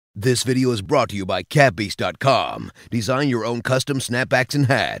This video is brought to you by catbeast.com. Design your own custom snapbacks and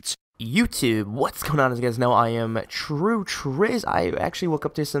hats. YouTube, what's going on? As you guys know, I am TrueTriz. I actually woke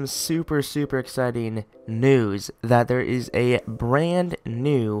up to some super exciting news that there is a brand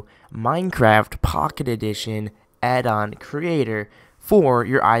new Minecraft Pocket Edition add-on creator for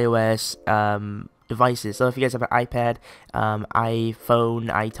your iOS devices. So if you guys have an iPad, iPhone,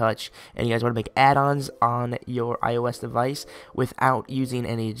 iTouch, and you guys want to make add-ons on your iOS device without using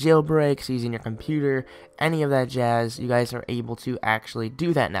any jailbreaks, using your computer, any of that jazz, you guys are able to actually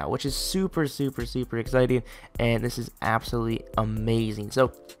do that now, which is super exciting, and this is absolutely amazing.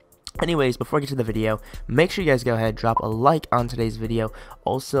 So anyways, before I get to the video, make sure you guys go ahead, drop a like on today's video.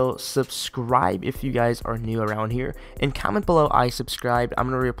 Also, subscribe if you guys are new around here, and comment below I subscribed. I'm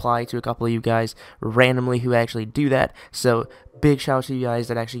going to reply to a couple of you guys randomly who actually do that. So big shout out to you guys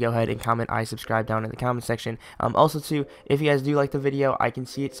that actually go ahead and comment I subscribe down in the comment section. Also too, if you guys do like the video, I can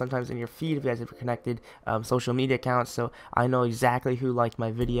see it sometimes in your feed if you guys have connected social media accounts, so I know exactly who liked my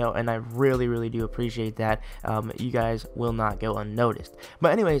video, and I really do appreciate that. You guys will not go unnoticed.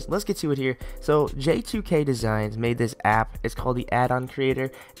 But anyways, let's get to it here. So J2K Designs made this app. It's called the Addon Creator,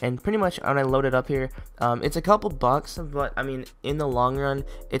 and pretty much when I load it up here, it's a couple bucks, but I mean in the long run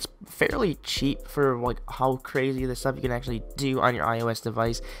it's fairly cheap for like how crazy the stuff you can actually do on your iOS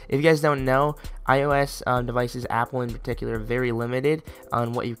device. If you guys don't know, iOS devices, Apple in particular, are very limited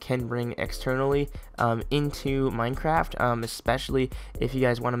on what you can bring externally into Minecraft, especially if you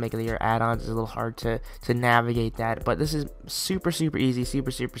guys want to make your add-ons. It's a little hard to navigate that, but this is super easy,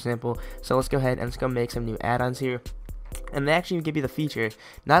 super simple. So let's go ahead and let's go make some new add-ons here. And they actually give you the feature,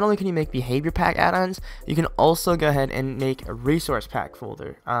 not only can you make behavior pack add-ons, you can also go ahead and make a resource pack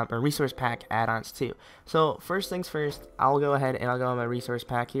folder, or resource pack add-ons too. So first things first, I'll go ahead and I'll go on my resource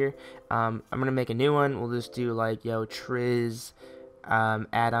pack here. I'm gonna make a new one. We'll just do like Triz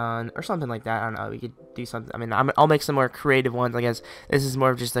add-on or something like that. I don't know, we could do something. I mean, I'll make some more creative ones. I guess this is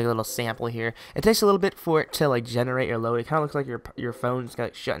more of just like a little sample here. It takes a little bit for it to like generate or load. It kind of looks like your phone's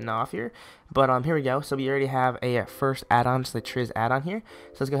got shutting off here, but here we go. So we already have a first add-on to the Triz add-on here,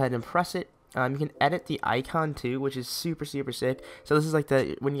 so let's go ahead and press it. You can edit the icon too, which is super sick. So this is like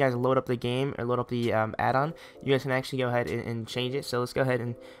when you guys load up the game or load up the add-on, you guys can actually go ahead and change it. So let's go ahead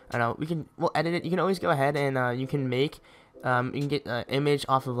and we'll edit it. You can always go ahead and you can make you can get an image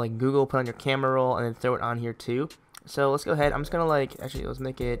off of like Google, put on your camera roll, and then throw it on here too. So let's go ahead. I'm just gonna actually let's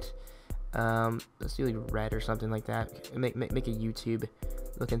make it let's do like red or something like that. Make a YouTube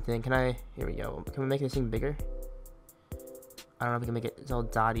looking thing. Here we go. Can we make this thing bigger? I don't know if we can make it. It's all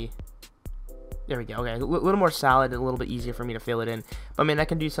dotty. There we go. Okay, a little more solid, a little bit easier for me to fill it in. But I mean, I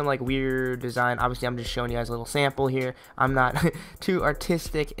can do some like weird design. Obviously, I'm just showing you guys a little sample here. I'm not too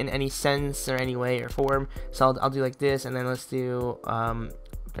artistic in any sense or any way or form. So I'll do like this, and then let's do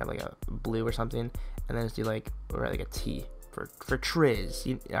grab like a blue or something, and then let's do like a T for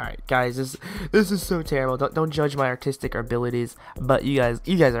Triz. Alright guys, this is so terrible. Don't judge my artistic abilities, but you guys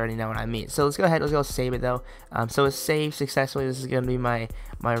already know what I mean. So let's go ahead, let's go save it though. So it's saved successfully. This is gonna be my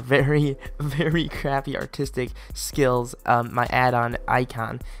very crappy artistic skills, my add-on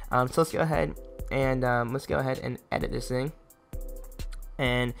icon. So let's go ahead and edit this thing.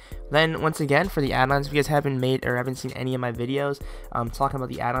 And then once again, for the add-ons, if you guys haven't seen any of my videos talking about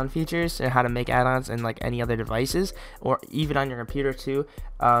the add-on features and how to make add-ons in like any other devices or even on your computer too,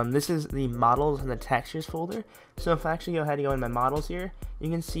 this is the models and the textures folder. So if I actually go ahead and go in my models here, you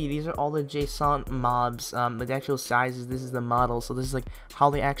can see these are all the JSON mobs, like the actual sizes. This is the model, so this is like how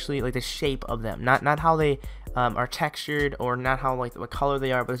they actually, like the shape of them, not how they are textured, or not how like what color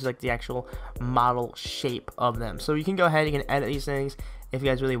they are, but this is like the actual model shape of them. So you can go ahead, you can edit these things if you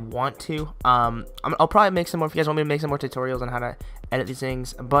guys really want to. I'll probably make some more if you guys want me to make some more tutorials on how to edit these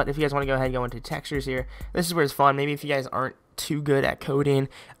things. But if you guys want to go ahead and go into textures here, this is where it's fun. Maybe if you guys aren't too good at coding,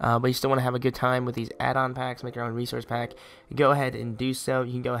 but you still want to have a good time with these add-on packs, make your own resource pack, go ahead and do so.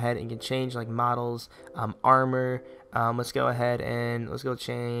 You can go ahead and you can change like models, armor. Let's go ahead and we'll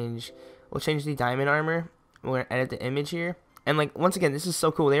change the diamond armor. We're gonna edit the image here, and like once again, this is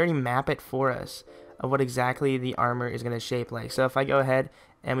so cool. They already map it for us of what exactly the armor is gonna shape like. So if I go ahead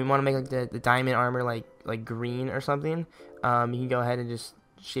and we want to make like the diamond armor like green or something, you can go ahead and just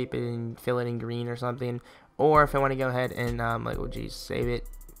shape it and fill it in green or something. Or if I want to go ahead and save it,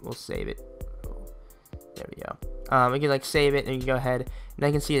 we'll save it. There we go. We can like save it, and you can go ahead and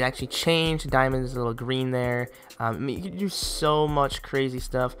I can see it actually changed. Diamond is a little green there. I mean, you can do so much crazy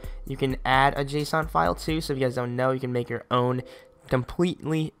stuff. You can add a JSON file too. So if you guys don't know, you can make your own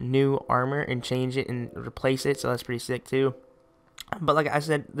completely new armor and change it and replace it. So that's pretty sick too. But like I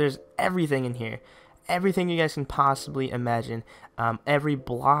said, there's everything in here. everything you guys can possibly imagine. Every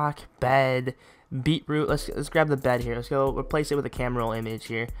block, bed, beetroot. Let's grab the bed here. Let's go replace it with a camera roll image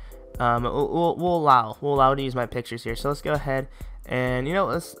here. We'll allow to use my pictures here. So let's go ahead and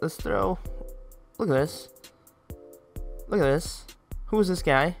let's throw. Look at this. Look at this. Who is this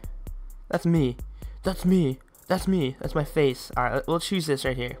guy? That's me. That's me. That's me. That's my face. All right, we'll choose this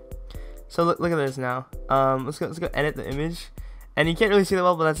right here. So look at this now. Let's go edit the image. And you can't really see that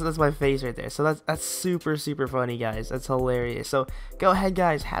well, but that's my face right there. So that's super funny, guys. That's hilarious. So go ahead,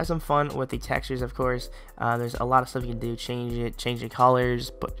 guys, have some fun with the textures, of course. There's a lot of stuff you can do. Change the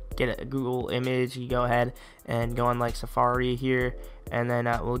colors, but get a Google image. You go ahead and go on like Safari here, and then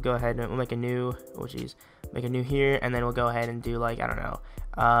we'll go ahead and we'll make a new. Oh geez, make a new here, and then we'll go ahead and do like I don't know,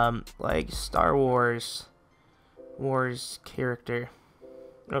 like Star Wars character.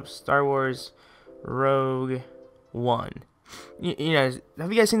 Oops, Star Wars Rogue One. You know,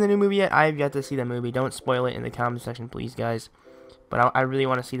 have you guys seen the new movie yet? I've yet to see the movie. Don't spoil it in the comment section, please, guys. But I really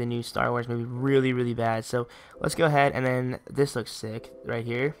want to see the new Star Wars movie really bad. So let's go ahead, and then this looks sick right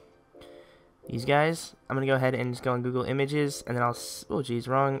here. These guys, I'm gonna go ahead and just go on Google Images, and then I'll. Oh geez,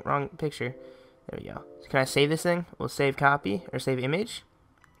 wrong picture. There we go. So can I save this thing? We'll save copy or save image,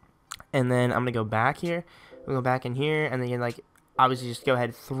 and then I'm gonna go back here. We'll go back in here, and then you can, like, obviously just go ahead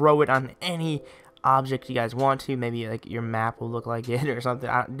and throw it on any object you guys want to. Maybe like your map will look like it or something.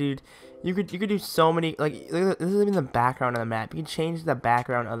 Dude, you could do so many. Like, this is even the background of the map. You can change the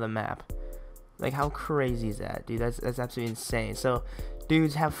background of the map. Like, how crazy is that, dude? That's absolutely insane. So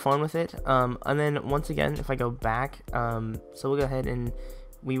dudes, have fun with it. And then once again, if I go back, so we'll go ahead and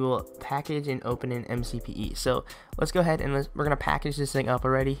we will package and open in MCPE. So let's go ahead and we're gonna package this thing up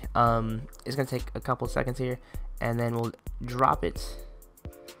already. It's gonna take a couple seconds here, and then we'll drop it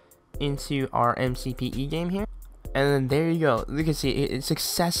into our MCPE game here, and then there you go. You can see it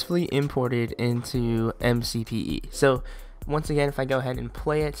successfully imported into MCPE. So once again, if I go ahead and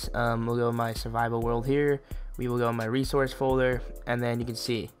play it, we'll go in my survival world here. We will go in my resource folder, and then you can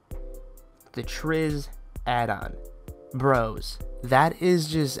see the Triz add-on. Bros, that is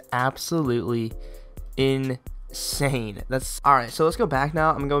just absolutely insane. That's all right. So let's go back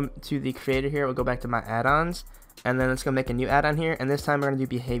now. I'm going to the creator here. We'll go back to my add-ons, and then let's go make a new add-on here, and this time we're going to do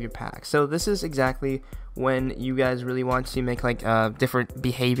behavior pack. So this is exactly when you guys really want to make like different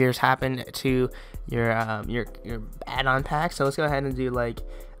behaviors happen to your add-on pack. So let's go ahead and do like,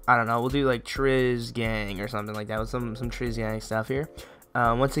 I don't know, we'll do like Triz gang or something like that with some Triz gang stuff here.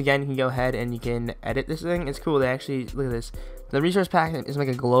 Once again, you can go ahead and you can edit this thing. It's cool. They actually, look at this. The resource pack is like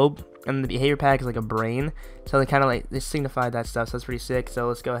a globe, and the behavior pack is like a brain. So they kind of like, they signify that stuff. So it's pretty sick. So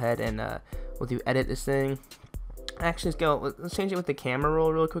let's go ahead and we'll do edit this thing. Actually, let's change it with the camera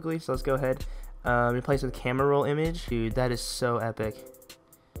roll real quickly. So let's go ahead, replace it with camera roll image. Dude, that is so epic.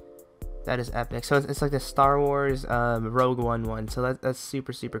 That is epic. So it's like the Star Wars Rogue One. So that's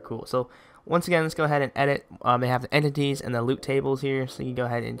super cool. So once again, let's go ahead and edit. They have the entities and the loot tables here, so you can go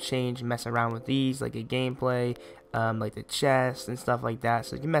ahead and mess around with these, like a gameplay, like the chest and stuff like that.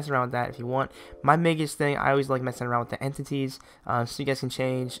 So you can mess around with that if you want. My biggest thing, I always like messing around with the entities, so you guys can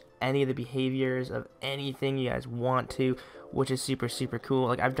change any of the behaviors of anything you guys want to, which is super cool.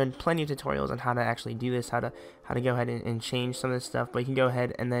 Like, I've done plenty of tutorials on how to actually do this, how to go ahead and change some of this stuff. But you can go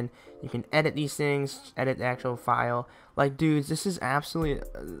ahead and then you can edit these things, edit the actual file. Like, dudes, this is absolutely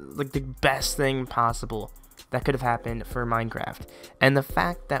like the best thing possible that could have happened for Minecraft. And the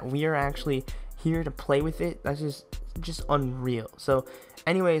fact that we are actually here to play with it, that's just unreal. So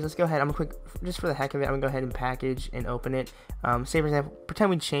anyways, let's go ahead. Just for the heck of it, I'm gonna go ahead and package and open it. Say for example,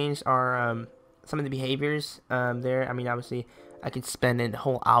 pretend we changed our some of the behaviors there. I mean, obviously I could spend a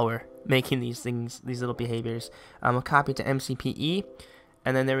whole hour making these things, these little behaviors. I'll copy it to MCPE,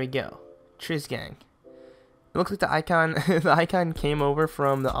 and then there we go, Triz gang. It looks like the icon the icon came over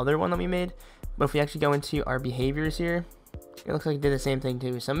from the other one that we made, but if we actually go into our behaviors here, it looks like it did the same thing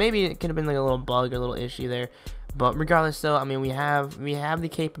too. So maybe it could have been like a little bug or a little issue there, but regardless though, I mean, we have the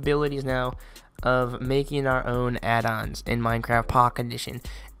capabilities now of making our own add-ons in Minecraft Pocket Edition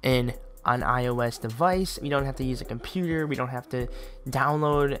and on iOS device. We don't have to use a computer. We don't have to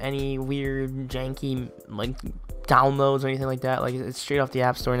download any weird janky like downloads or anything like that. Like, it's straight off the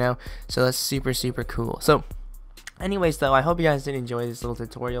App Store now, so that's super cool. So anyways though, I hope you guys did enjoy this little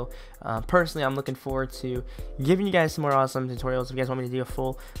tutorial. Personally, I'm looking forward to giving you guys some more awesome tutorials. If you guys want me to do a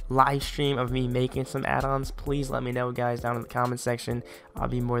full live stream of me making some add-ons, please let me know, guys, down in the comment section. I'll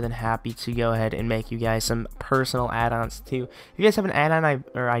be more than happy to go ahead and make you guys some personal add-ons too. If you guys have an add-on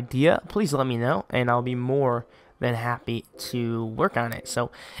or idea, please let me know, and I'll be more than happy to work on it.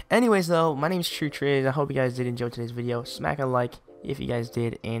 So anyways though, my name is TrueTriz. I hope you guys did enjoy today's video. Smack a like if you guys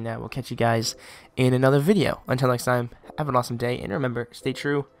did, and we'll catch you guys in another video. Until next time, have an awesome day, and remember, stay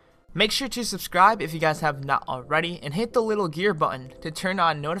true. Make sure to subscribe if you guys have not already, and hit the little gear button to turn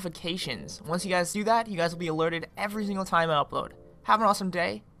on notifications. Once you guys do that, you guys will be alerted every single time I upload. Have an awesome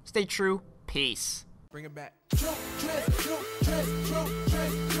day, stay true, peace. Bring it back. TrueTriz,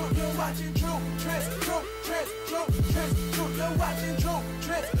 you're watching TrueTriz, you're watching TrueTriz,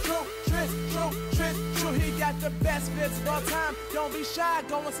 he got the best bits of all time. Don't be shy,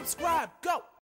 go and subscribe, go.